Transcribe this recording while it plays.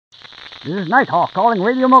This is Nighthawk calling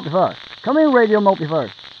Radio Multiverse. Come in, Radio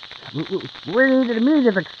Multiverse. We need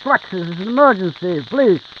immediate extraction. This is an emergency.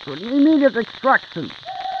 Please, immediate extraction.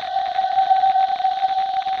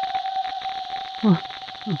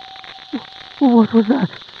 What was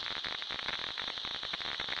that?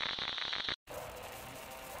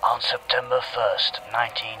 On September 1st,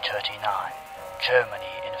 1939,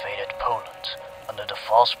 Germany invaded Poland under the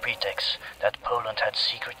false pretext that Poland had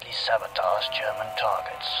secretly sabotaged German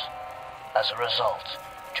targets. As a result,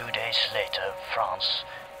 2 days later, France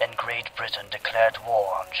and Great Britain declared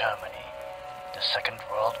war on Germany. The Second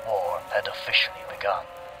World War had officially begun.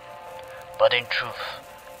 But in truth,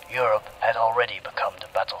 Europe had already become the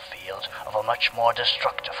battlefield of a much more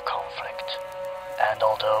destructive conflict. And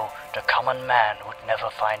although the common man would never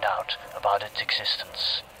find out about its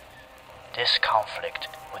existence, this conflict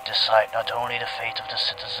would decide not only the fate of the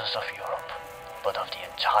citizens of Europe, but of the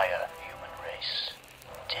entire human race.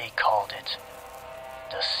 They called it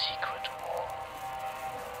the Secret War.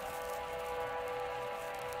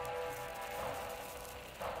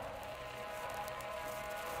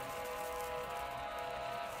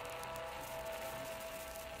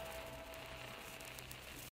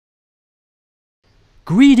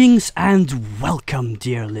 Greetings and welcome,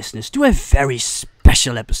 dear listeners, to a very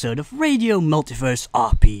special episode of Radio Multiverse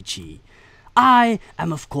RPG. I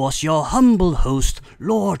am, of course, your humble host,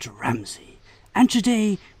 Lord Ramsey, and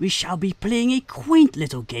today we shall be playing a quaint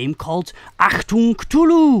little game called Achtung,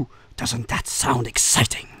 Cthulhu. Doesn't that sound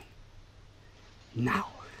exciting? Now,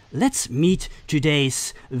 let's meet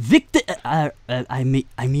today's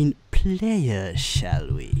player,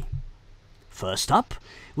 shall we? First up,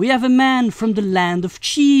 we have a man from the land of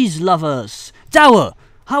cheese lovers. Douwe,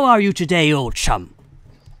 how are you today, old chum?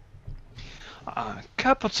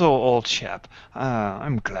 Capital, old chap.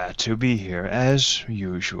 I'm glad to be here as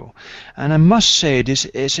usual, and I must say this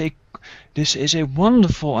is a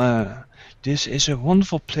wonderful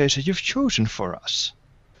place that you've chosen for us.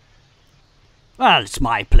 Well, it's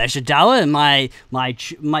my pleasure, Douwe.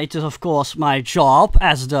 It is, of course, my job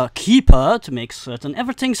as the keeper to make certain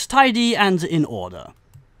everything's tidy and in order.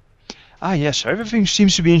 Ah, yes, everything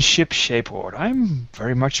seems to be in ship-shape order. I'm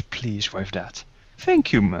very much pleased with that.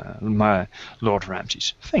 Thank you, my Lord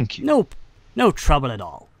Ramses. Thank you. No trouble at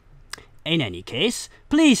all. In any case,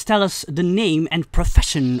 please tell us the name and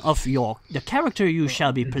profession of the character you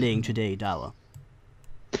shall be playing today, Douwe.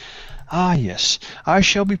 Ah, yes. I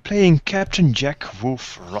shall be playing Captain Jack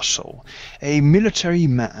Wolfe Russell, a military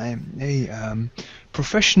man,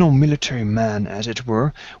 professional military man, as it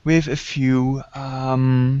were, with a few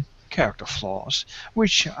character flaws,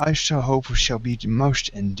 which I shall hope shall be the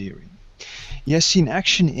most endearing. He has seen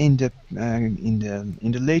action in the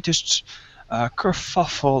latest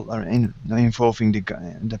kerfuffle involving the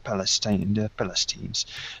Palestinians.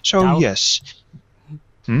 So Douwe? Yes.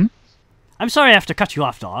 I'm sorry I have to cut you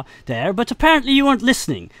off there, but apparently you weren't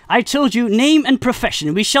listening. I told you name and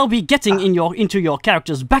profession. We shall be getting into your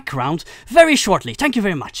character's background very shortly. Thank you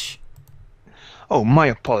very much. Oh, my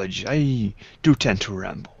apologies. I do tend to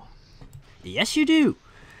ramble. Yes, you do.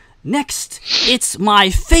 Next, it's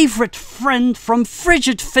my favorite friend from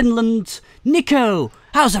frigid Finland, Niko.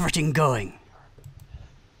 How's everything going?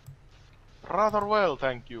 Rather well,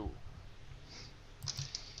 thank you.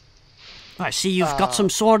 I see you've got some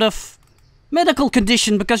sort of medical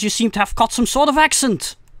condition because you seem to have got some sort of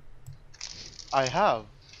accent. I have.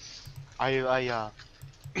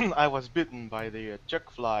 I was bitten by the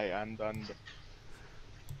Czech fly and I'm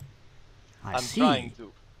trying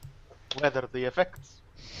to weather the effects.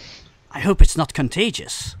 I hope it's not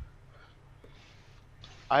contagious.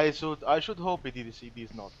 I should hope it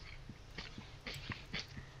is not.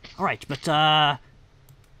 Alright, but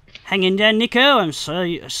hang in there, Niko. I'm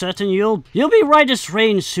certain you'll be right as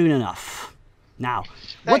rain soon enough. Now,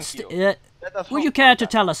 would you care to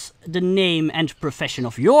tell us the name and profession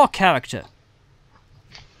of your character?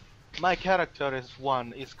 My character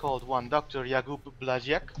is called Dr. Jakub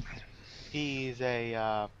Blazek. He is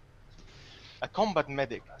a combat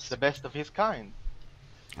medic, the best of his kind.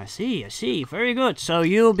 I see. Very good. So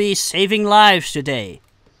you'll be saving lives today.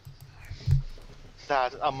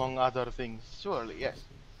 That, among other things, surely, yes.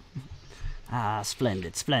 Ah,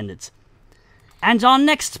 splendid. And our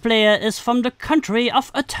next player is from the country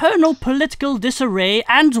of eternal political disarray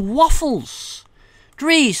and waffles.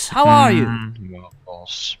 Dries, how are you?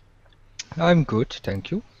 Waffles. I'm good,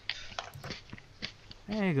 thank you.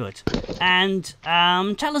 Very good. And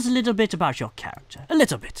tell us a little bit about your character. A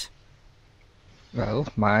little bit. Well,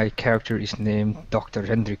 my character is named Dr.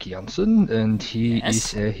 Hendrik Janssen, and he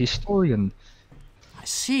is a historian. I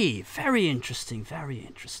see. Very interesting.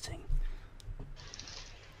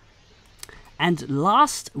 And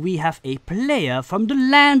last, we have a player from the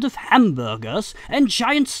land of hamburgers and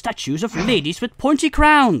giant statues of ladies with pointy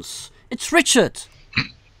crowns. It's Richard.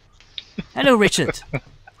 Hello, Richard.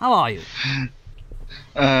 How are you?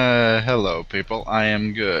 Hello, people. I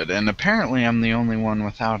am good, and apparently I'm the only one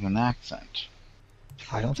without an accent.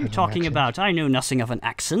 I don't What are you have an talking accent. about? I know nothing of an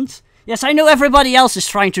accent. Yes, I know everybody else is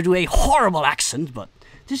trying to do a horrible accent, but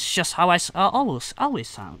this is just how I always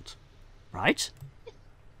sound. Right?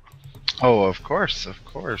 Oh, of course,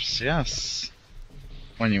 yes.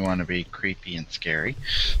 When you want to be creepy and scary.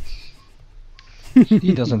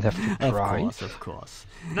 He doesn't have to Of try. course, of course.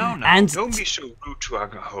 No, And don't be so rude to our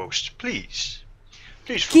host, please.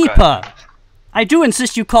 Please, for Keeper! God's sake. I do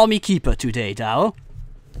insist you call me Keeper today, Douwe.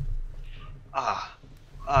 Ah,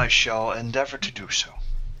 I shall endeavor to do so.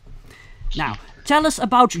 Now, tell us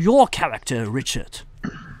about your character, Richard.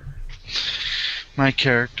 My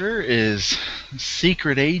character is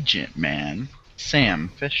Secret Agent Man Sam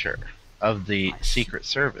Fisher of the Secret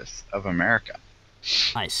Service of America.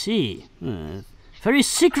 I see. Very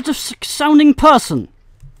secretive sounding person.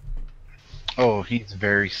 Oh, he's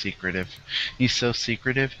very secretive. He's so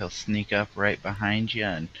secretive, he'll sneak up right behind you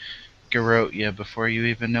and garrote you before you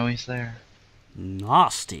even know he's there.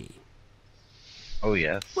 Nasty. Oh,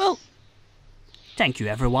 yes. Well, thank you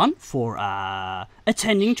everyone for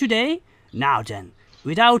attending today. Now then,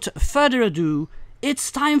 without further ado,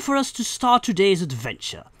 it's time for us to start today's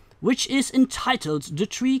adventure, which is entitled The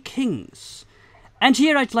Three Kings. And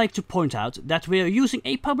here I'd like to point out that we are using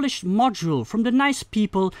a published module from the nice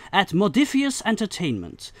people at Modifius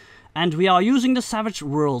Entertainment, and we are using the Savage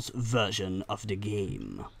Worlds version of the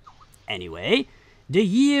game. Anyway, the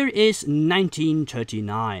year is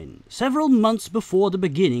 1939, several months before the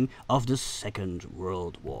beginning of the Second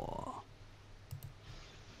World War.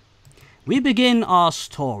 We begin our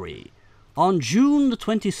story on June the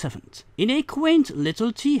 27th in a quaint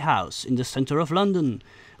little tea house in the centre of London,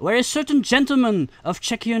 where a certain gentleman of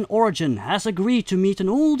Czechian origin has agreed to meet an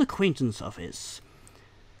old acquaintance of his,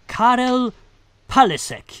 Karel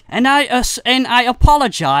Blazek. And I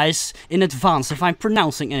apologize in advance if I'm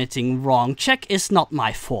pronouncing anything wrong. Czech is not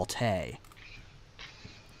my forte.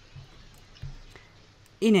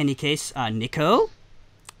 In any case, Niko,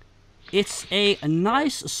 it's a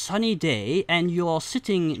nice sunny day and you're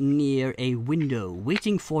sitting near a window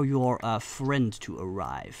waiting for your friend to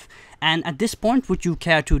arrive. And at this point, would you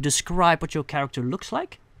care to describe what your character looks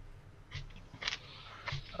like?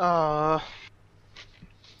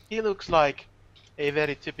 He looks like a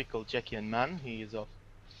very typical Czechian man. He is of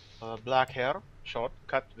black hair, short,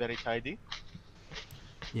 cut, very tidy.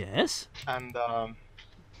 Yes. And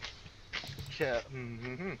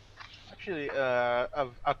actually,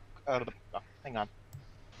 hang on.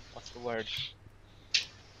 What's the word?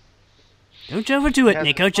 Don't overdo it, Yes.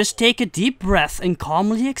 Niko. Just take a deep breath and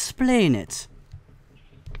calmly explain it.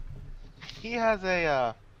 He has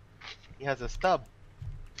a stub,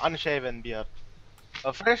 unshaven beard,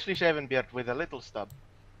 a freshly shaven beard with a little stub.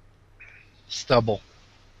 Stubble.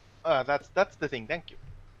 That's the thing. Thank you.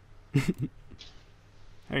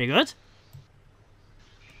 Very good.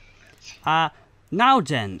 Now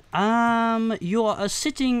then, you're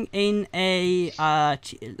sitting in a,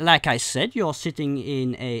 like I said, you're sitting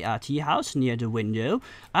in a tea house near the window.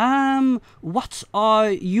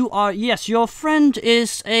 Yes, your friend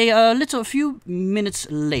is a few minutes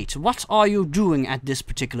late. What are you doing at this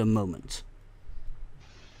particular moment?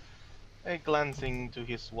 Glancing to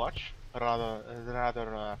his watch,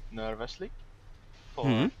 rather nervously,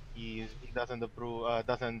 for he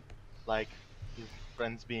doesn't like his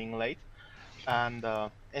friends being late. And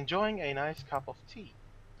enjoying a nice cup of tea.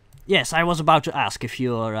 Yes, I was about to ask if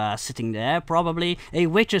you're sitting there. Probably a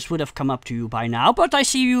waitress would have come up to you by now, but I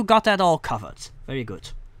see you got that all covered. Very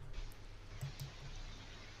good.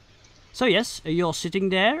 So yes, you're sitting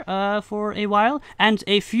there for a while, and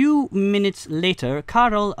a few minutes later,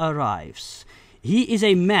 Karel arrives. He is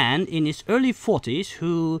a man in his early 40s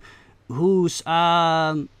who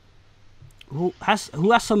has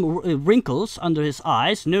some wrinkles under his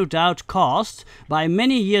eyes, no doubt caused by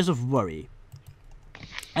many years of worry.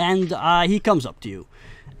 And he comes up to you,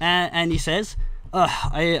 and he says,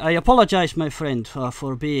 I apologize, my friend,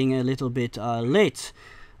 for being a little bit late.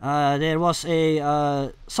 There was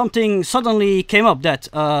something suddenly came up that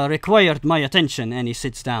required my attention, and he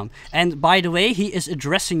sits down. And by the way, he is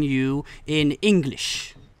addressing you in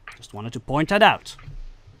English. Just wanted to point that out.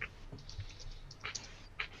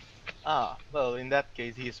 Well, in that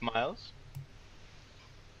case, he smiles,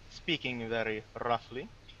 speaking very roughly.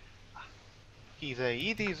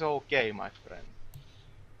 It is okay, my friend.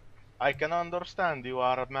 I can understand you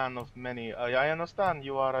are a man of many. I understand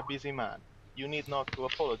you are a busy man. You need not to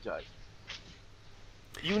apologize.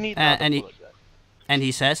 You need not apologize. And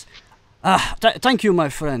he says, thank you, my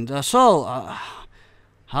friend.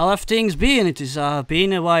 How have things been? It has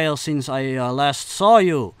been a while since I last saw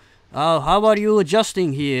you. How are you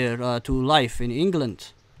adjusting here to life in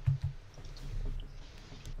England?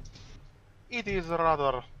 It is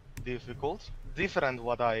rather difficult. Different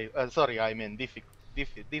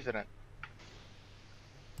different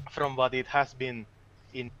from what it has been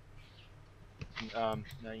in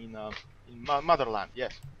motherland.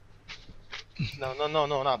 Yes. No,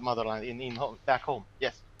 not motherland. In home, back home.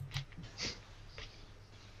 Yes.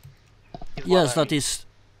 Yes, that is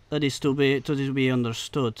to be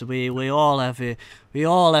understood. We all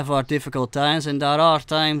have our difficult times, and there are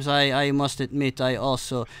times I must admit I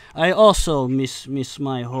also miss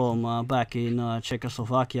my home back in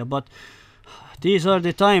Czechoslovakia. But these are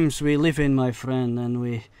the times we live in, my friend, and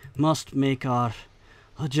we must make our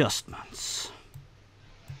adjustments.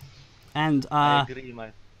 And I agree,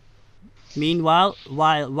 meanwhile,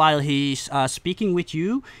 while he's speaking with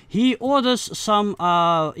you, he orders some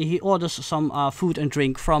food and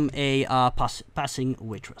drink from a passing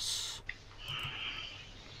waitress.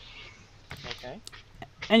 Okay.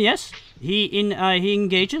 And yes, he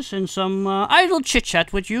engages in some idle chit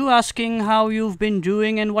chat with you, asking how you've been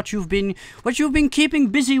doing and what you've been keeping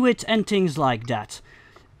busy with and things like that.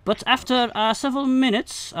 But after several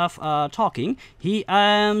minutes of talking, he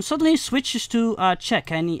suddenly switches to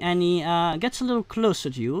Czech, and he gets a little closer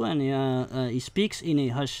to you, and he speaks in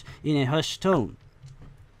a hushed tone.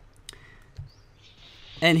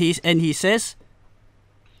 And he says,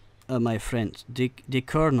 "My friend, the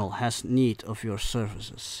colonel has need of your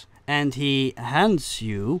services," and he hands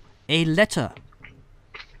you a letter.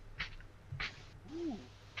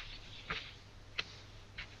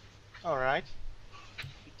 All right.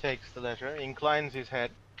 Takes the letter, inclines his head,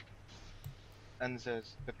 and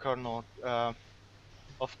says, "The colonel, of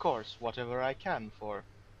course, whatever I can for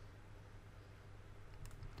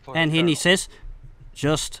and he says,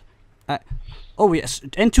 oh yes,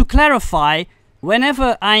 and to clarify,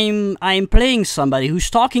 whenever I'm playing somebody who's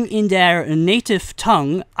talking in their native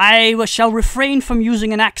tongue, I shall refrain from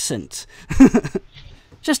using an accent.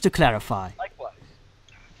 Just to clarify. Likewise.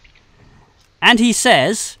 And he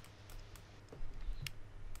says,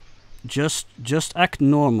 Just act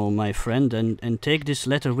normal, my friend, and take this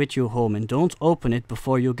letter with you home, and don't open it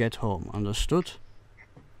before you get home. Understood?"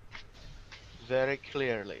 Very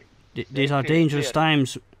clearly. These are dangerous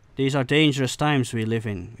times. These are dangerous times we live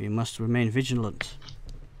in. We must remain vigilant.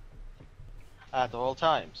 At all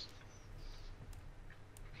times.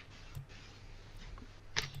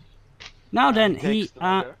 Now then, he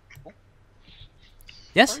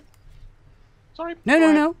yes? Sorry.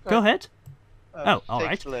 No. Go ahead. Oh, all takes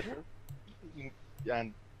right. The letter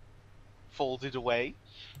and folds it away.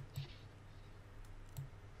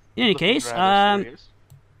 In any case,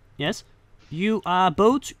 yes, you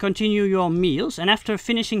both continue your meals, and after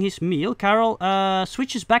finishing his meal, Carol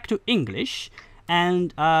switches back to English,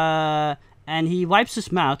 and he wipes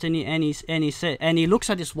his mouth, and he looks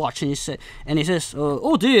at his watch, and he says,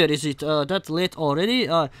 "Oh dear, is it that late already?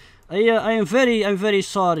 I'm very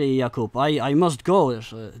sorry, Jakub. I must go.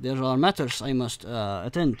 There are matters I must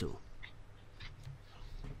attend to."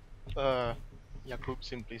 Jakub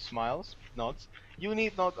simply smiles, nods. "You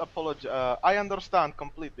need not apologize. I understand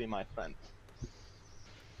completely, my friend.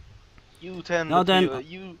 You tend now then,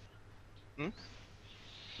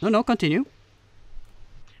 No, continue.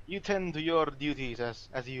 You tend to your duties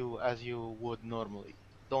as you would normally.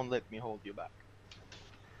 Don't let me hold you back."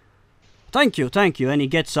 Thank you. And he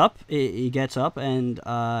gets up. He gets up, and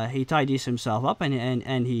he tidies himself up,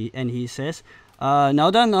 and he says,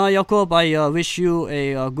 "Now then, Jakob, I wish you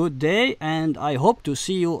a good day, and I hope to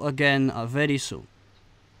see you again very soon."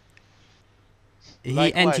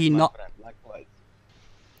 Likewise, my friend, likewise.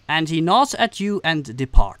 And he nods at you and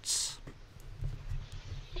departs.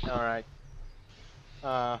 All right.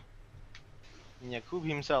 Jakub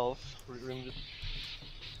himself remains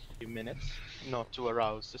a few minutes, not to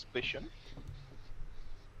arouse suspicion.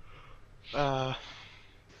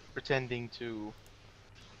 Pretending to,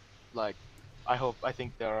 like, I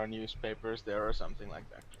think there are newspapers there or something like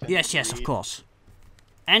that. Yes, of course.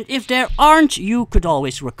 And if there aren't, you could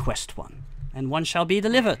always request one, and one shall be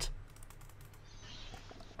delivered.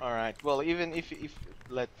 All right. Well, even if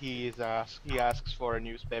he asks for a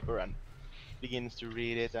newspaper and begins to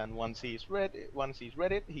read it, and once he's read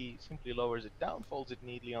it, he simply lowers it down, folds it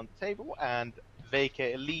neatly on the table, and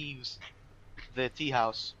leaves the tea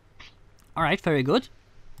house. All right, very good.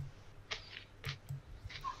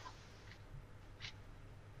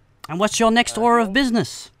 And what's your next order of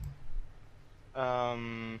business?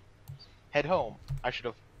 head home. I should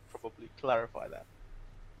have probably clarified that.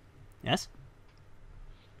 Yes?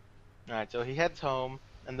 Alright, so he heads home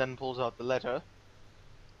and then pulls out the letter,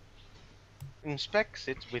 inspects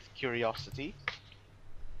it with curiosity.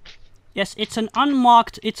 Yes, it's an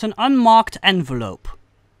unmarked envelope.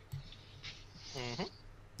 Mm-hmm.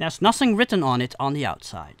 There's nothing written on it on the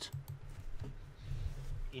outside.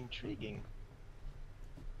 Intriguing.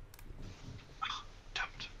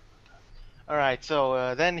 Alright,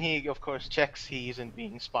 so then he of course checks he isn't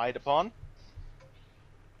being spied upon.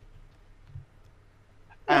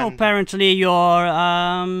 No, And apparently you're,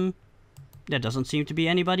 there doesn't seem to be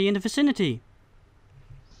anybody in the vicinity.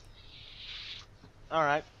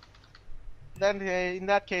 alright. Then in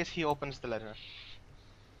that case he opens the letter.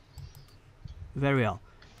 Very well.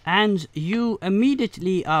 And you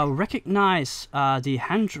immediately recognize the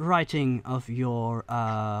handwriting of your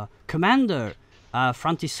commander,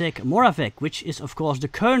 František Moravec, which is of course the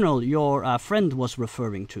colonel your friend was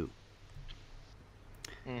referring to.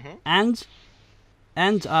 Mm-hmm.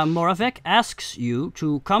 And Moravec asks you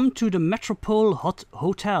to come to the Metropole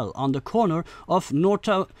Hotel on the corner of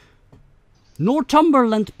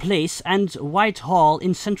Northumberland Place and Whitehall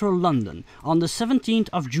in central London on the 17th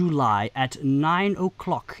of July at 9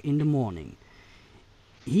 o'clock in the morning.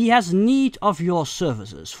 He has need of your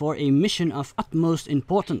services for a mission of utmost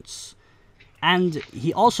importance. And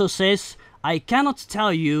he also says, I cannot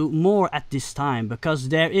tell you more at this time, because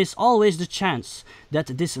there is always the chance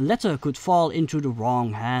that this letter could fall into the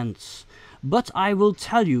wrong hands. But I will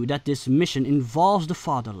tell you that this mission involves the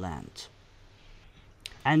fatherland.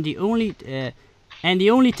 And the only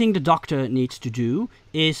thing the doctor needs to do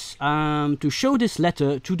is to show this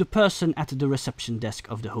letter to the person at the reception desk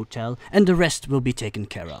of the hotel, and the rest will be taken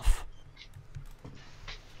care of.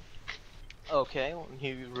 Okay,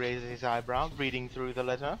 he raises his eyebrow, reading through the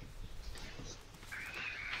letter.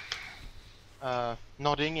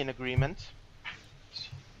 Nodding in agreement.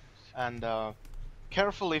 And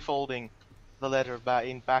carefully folding the letter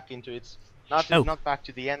back into its... Not back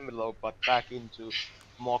to the envelope, but back into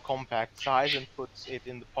more compact size, and puts it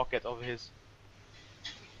in the pocket of his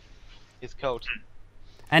coat.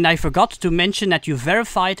 And I forgot to mention that you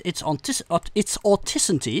verified its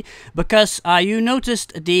authenticity, because you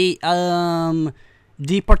noticed the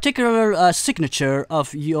particular signature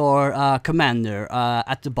of your commander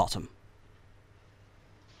at the bottom.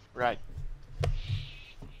 Right.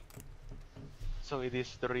 So it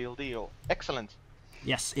is the real deal. Excellent.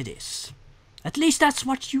 Yes, it is. At least that's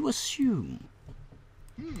what you assume.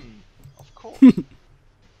 Of course. In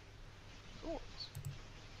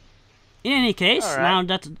any case, All right. now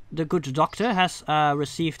that the good doctor has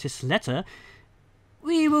received his letter,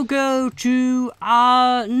 we will go to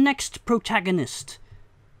our next protagonist.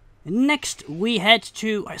 Next, we head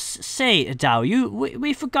to... say, Douwe,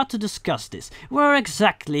 we forgot to discuss this. Where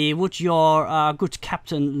exactly would your good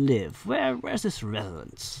captain live? Where's his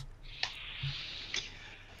residence?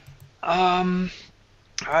 I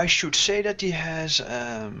should say that he has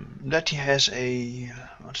a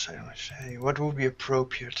what would be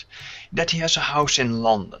appropriate? That he has a house in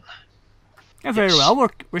London. Very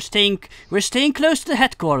well. We're staying close to the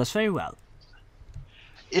headquarters. Very well.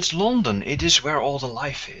 It's London. It is where all the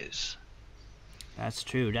life is. That's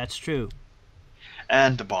true. That's true.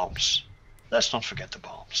 And the bombs. Let's not forget the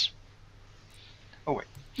bombs. Oh wait.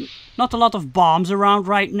 Not a lot of bombs around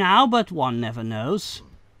right now, but one never knows.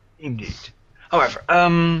 Indeed. However, I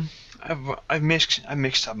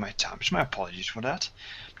mixed up my times. My apologies for that.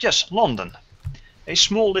 Yes, London. A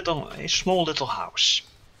small little house.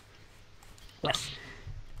 Yes.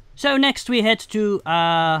 So next we head to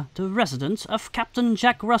the residence of Captain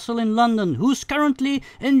Jack Russell in London, who's currently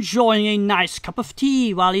enjoying a nice cup of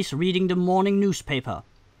tea while he's reading the morning newspaper.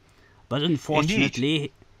 But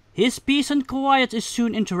unfortunately, his peace and quiet is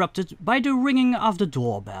soon interrupted by the ringing of the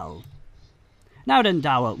doorbell. Now then,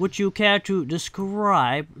 Douwe, would you care to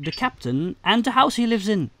describe the captain and the house he lives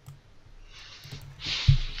in?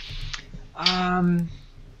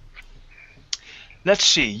 Let's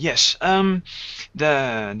see. Yes. The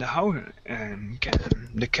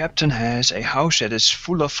captain has a house that is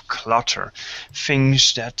full of clutter,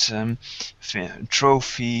 things that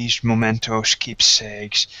trophies, mementos,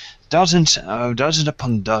 keepsakes, dozens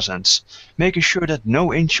upon dozens, making sure that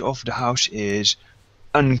no inch of the house is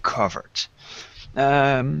uncovered.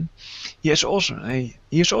 He has also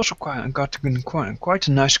got quite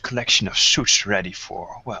a nice collection of suits ready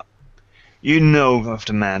for, well, you know of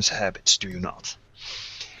the man's habits, do you not?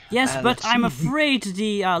 Yes, but I'm afraid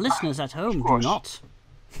the listeners at home do not.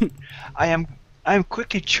 I'm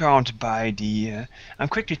quickly charmed by the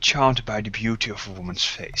beauty of a woman's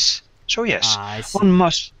face. So yes, I see.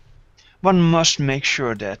 one must make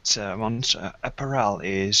sure that one's apparel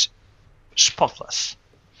is spotless.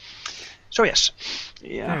 So yes,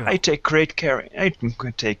 yeah, I take great care. I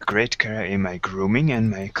take great care in my grooming and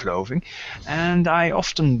my clothing, and my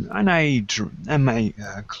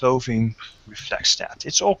clothing reflects that.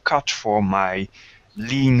 It's all cut for my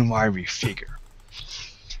lean, wiry figure.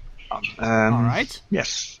 All right.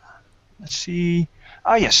 Yes. Let's see.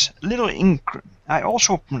 Ah, yes, little ink. I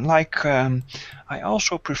also like. I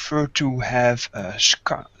also prefer to have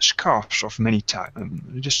scarves of many types,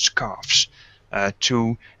 just scarves,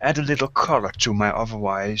 to add a little color to my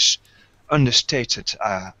otherwise understated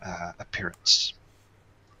appearance.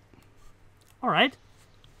 All right.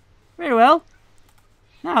 Very well.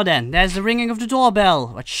 Now then, there's the ringing of the doorbell.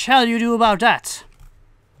 What shall you do about that?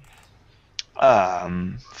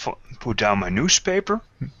 Put down my newspaper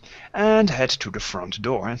and head to the front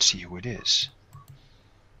door and see who it is.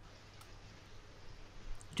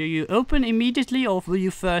 Do you open immediately or will you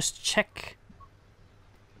first check?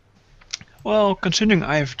 Well, considering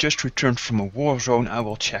I have just returned from a war zone, I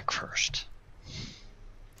will check first.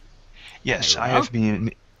 Yes, I have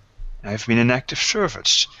been in active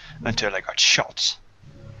service until I got shot.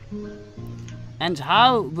 And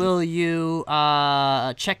how will you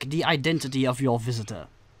check the identity of your visitor?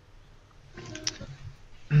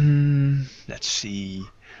 Let's see.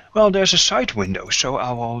 Well, there's a side window, so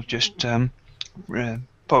I will just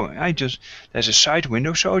there's a side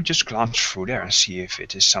window, so I'll just glance through there and see if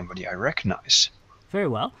it is somebody I recognize. Very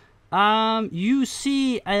well. You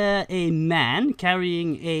see a man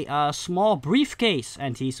carrying a small briefcase,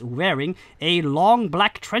 and he's wearing a long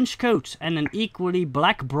black trench coat and an equally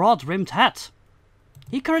black broad-rimmed hat.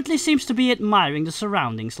 He currently seems to be admiring the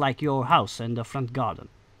surroundings, like your house and the front garden.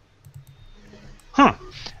 Huh.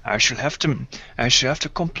 I shall have to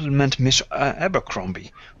compliment Miss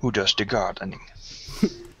Abercrombie, who does the gardening.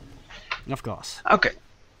 Of course. Okay.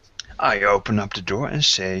 I open up the door and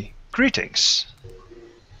say, "Greetings."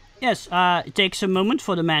 Yes, it takes a moment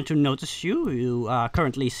for the man to notice you. You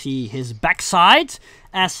currently see his backside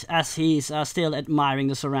as he's still admiring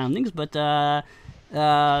the surroundings, but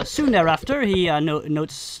soon thereafter he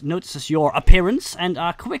notices your appearance and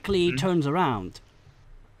quickly turns around.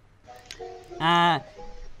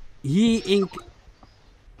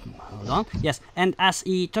 Hold on. Yes, and as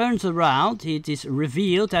he turns around, it is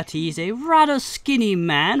revealed that he's a rather skinny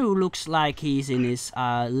man who looks like he's in his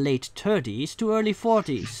late 30s to early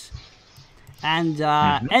 40s.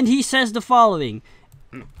 And he says the following.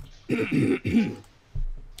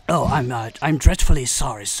 Oh, I'm dreadfully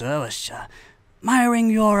sorry, sir. I was admiring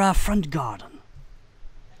your front garden.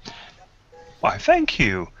 Why, thank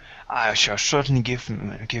you. I shall certainly give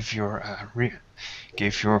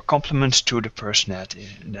your compliments to the person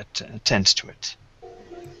that attends to it.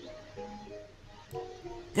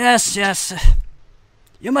 Yes.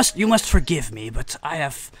 You must forgive me, but I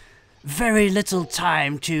have very little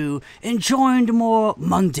time to enjoy the more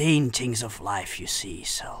mundane things of life, you see.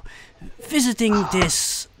 So, visiting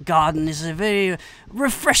this garden is a very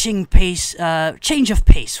refreshing change of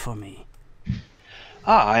pace for me.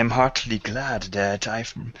 I am heartily glad that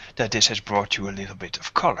this has brought you a little bit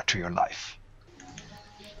of color to your life.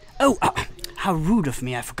 Oh, how rude of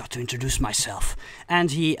me, I forgot to introduce myself. And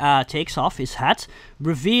he takes off his hat,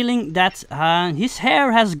 revealing that his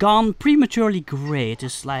hair has gone prematurely grey. It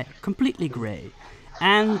is like completely grey.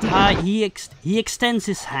 And he extends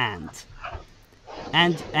his hand.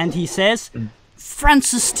 And he says,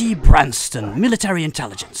 Francis T. Branston, Military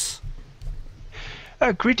Intelligence.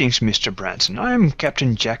 Greetings, Mr. Branson. I am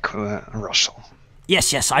Captain Jack Russell.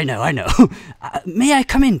 Yes, I know. May I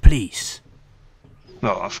come in, please?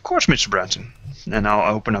 Well, of course, Mr. Branson. And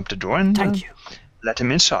I'll open up the door and Thank you. Let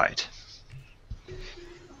him inside.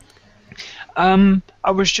 I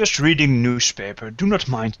was just reading the newspaper. Do not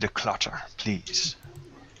mind the clutter, please.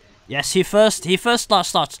 Yes, he first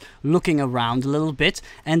starts looking around a little bit,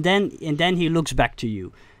 and then he looks back to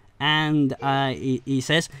you, and he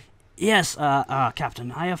says, "Yes,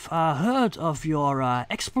 Captain, I have heard of your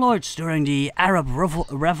exploits during the Arab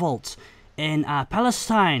revolt in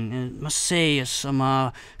Palestine. I must say,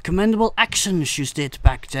 some commendable actions you did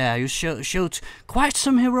back there. You showed quite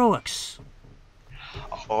some heroics."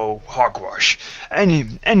 Oh, hogwash.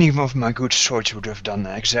 Any of my good soldiers would have done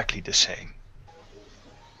exactly the same.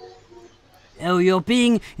 Oh, you're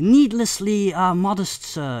being needlessly modest,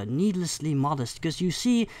 sir. Needlessly modest. Because you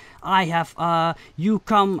see, I have you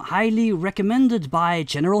come highly recommended by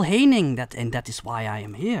General Haining, and that is why I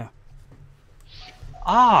am here.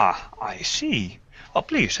 Ah, I see. Well,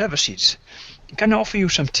 please, have a seat. Can I offer you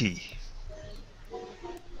some tea?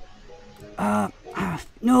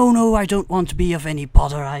 No, I don't want to be of any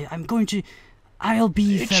bother. I'll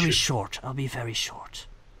be very short. I'll be very short.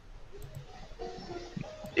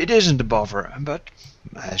 It isn't a bother, but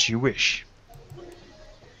as you wish.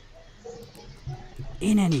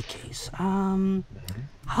 In any case, how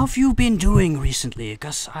have you been doing recently?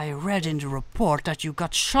 Because I read in the report that you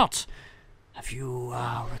got shot. Have you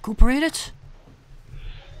recuperated?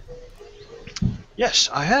 Yes,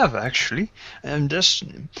 I have actually, and there's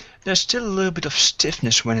still a little bit of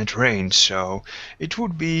stiffness when it rains, so it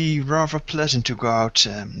would be rather pleasant to go out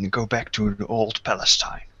and go back to the old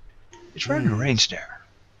Palestine. It rarely rains there.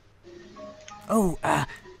 Oh,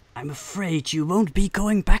 I'm afraid you won't be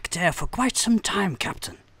going back there for quite some time,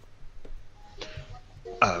 Captain.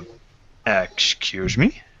 Excuse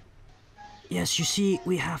me? Yes, you see,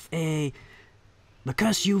 we have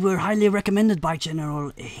because you were highly recommended by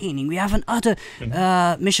General Haining, we have another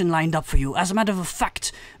mission lined up for you. As a matter of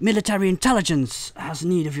fact, military intelligence has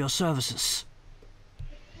need of your services.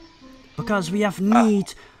 Because we have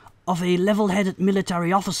need of a level-headed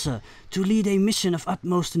military officer to lead a mission of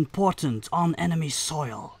utmost importance on enemy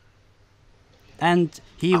soil. And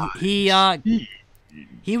he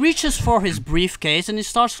reaches for his briefcase and he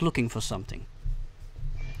starts looking for something.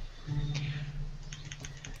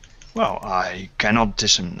 Well, I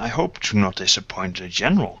hope to not disappoint the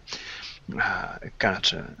general. I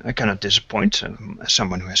cannot disappoint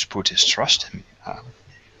someone who has put his trust in me.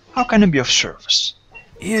 How can I be of service?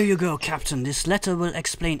 Here you go, Captain. This letter will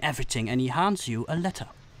explain everything, and he hands you a letter.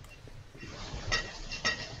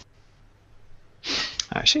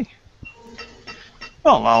 I see.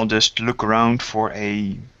 Well, I'll just look around for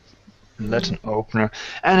a letter opener,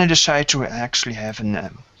 and I decide to actually have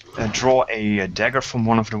draw a dagger from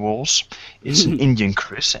one of the walls. It's an Indian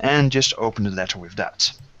kris, and just open the letter with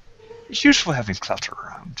that. It's useful having clutter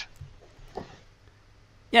around.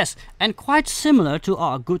 Yes, and quite similar to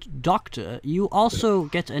our good doctor, you also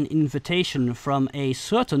get an invitation from a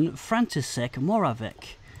certain František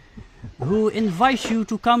Moravec, who invites you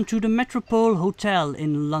to come to the Metropole Hotel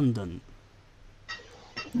in London.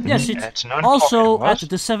 Yes, it's also at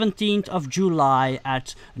the 17th of July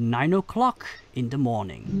at 9 o'clock in the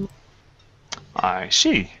morning. I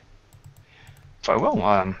see. Very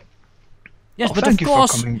well, yes, but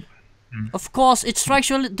of course, it strikes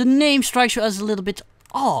you. The name strikes you as a little bit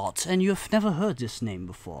odd, and you've never heard this name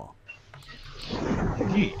before.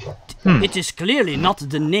 Indeed. It is clearly not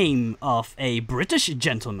the name of a British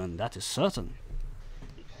gentleman, that is certain.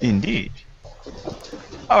 Indeed.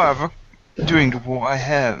 However, during the war, I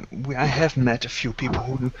have met a few people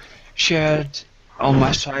who shared on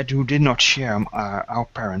my side who did not share our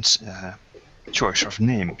parents' choice of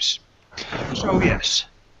names. So yes,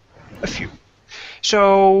 a few.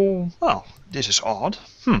 So, well, this is odd.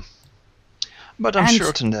 But I'm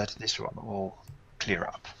certain that this one will clear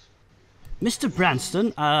up. Mr.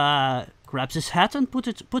 Branston grabs his hat and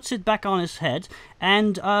puts it back on his head,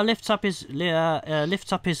 and lifts up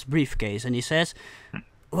his briefcase, and he says,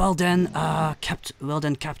 "Well then,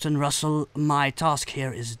 Captain Russell, my task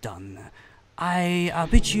here is done. I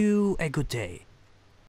bid you a good day.